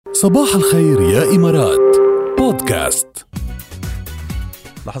صباح الخير يا إمارات بودكاست.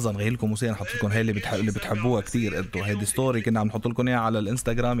 لحظة نغير لكم موسيقى نحط لكم هاي اللي بتحبوها كتير انتوا. هيدي ستوري كنا عم نحط لكم اياها على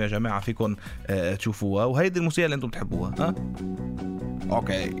الانستغرام يا جماعة، فيكم تشوفوها، وهيدي الموسيقى اللي انتم بتحبوها. ها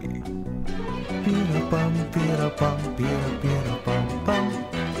اوكي. بيرا بام بيرا بام بيرا بيرا بام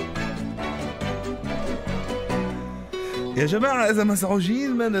بام. يا جماعة إذا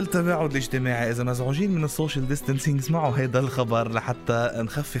مزعوجين من التباعد الاجتماعي، إذا مزعوجين من السوشيال ديستانسينج، اسمعوا هيدا الخبر لحتى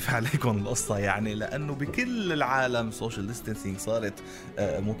نخفف عليكم القصة. يعني لأنه بكل العالم السوشيال ديستانسينج صارت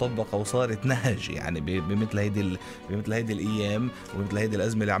مطبقة وصارت نهج، يعني بمثل هيدي الأيام وبمثل هيدي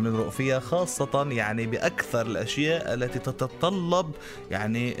الأزمة اللي عم نمرق فيها، خاصة يعني بأكثر الأشياء التي تتطلب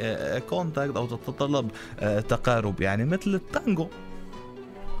يعني كونتاكت أو تتطلب تقارب، يعني مثل التانغو.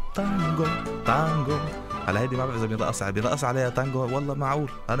 تانغو على هيدي ما بعرف اذا بيرقص عليها تانغو، والله معقول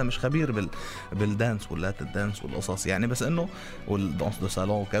انا مش خبير بالدانس ولا الدانس والقصص يعني، بس انه والدانس دو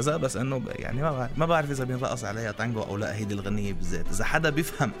صالون وكذا، بس انه يعني ما بعرف اذا بيرقص عليها تانغو او لا. هيدي الغنية بالذات اذا حدا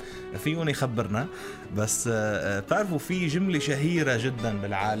بيفهم فيهم يخبرنا. بس بتعرفوا في جملة شهيرة جدا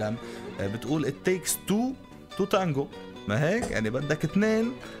بالعالم بتقول it takes two to tango، ما هيك؟ يعني بدك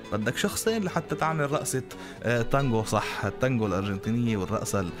اثنين، بدك شخصين لحتى تعمل رقصة تانغو صح. التانغو الأرجنتينية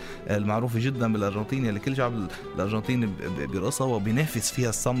والرقصة المعروفة جدا بالأرجنتين اللي كل شعب الأرجنتين بيرقصها وبينافس فيها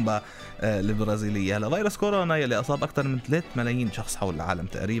السامبا البرازيلية. هلا فيروس كورونا يلي أصاب أكثر من 3 ملايين شخص حول العالم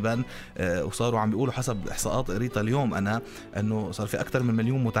تقريبا، وصاروا عم بيقولوا حسب إحصاءات قريتها اليوم أنا أنه صار في أكثر من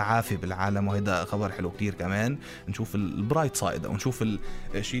 1,000,000 متعافي بالعالم، وهذا خبر حلو كتير. كمان نشوف البرايت سايد أو نشوف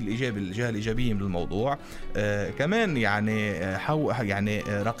الشيء الإيجابي، الجهة الإيجابية من الموضوع. كمان يعني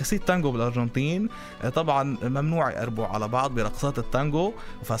راقصي التانغو بالأرجنتين طبعا ممنوع يقربوا على بعض برقصات التانغو،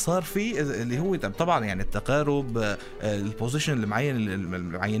 فصار في اللي هو طبعا يعني التقارب، البوزيشن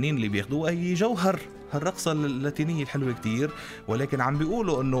المعينين اللي بياخدوها هي جوهر هالرقصة اللاتينية الحلوة كتير. ولكن عم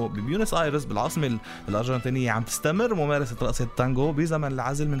بيقولوا انه ببيونس آيرس بالعاصمة الأرجنتينية عم تستمر ممارسة رقصة التانغو بزمن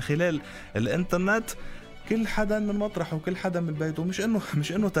العزل من خلال الانترنت، كل حدا من مطرحه وكل حدا من بيته،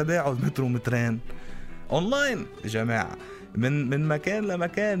 مش انه تباعد متر ومترين، اونلاين يا جماعة، من مكان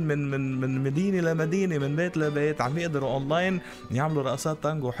لمكان، من مدينة لمدينة، من بيت لبيت، عم يقدروا اونلاين يعملوا رقصات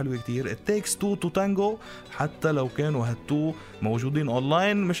تانغو حلوة كتير. it takes two to tango، حتى لو كانوا هالتو موجودين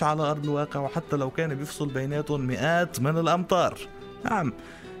اونلاين مش على ارض الواقع، وحتى لو كان بيفصل بيناتهم مئات من الامتار. نعم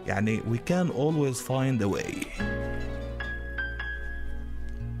يعني we can always find a way.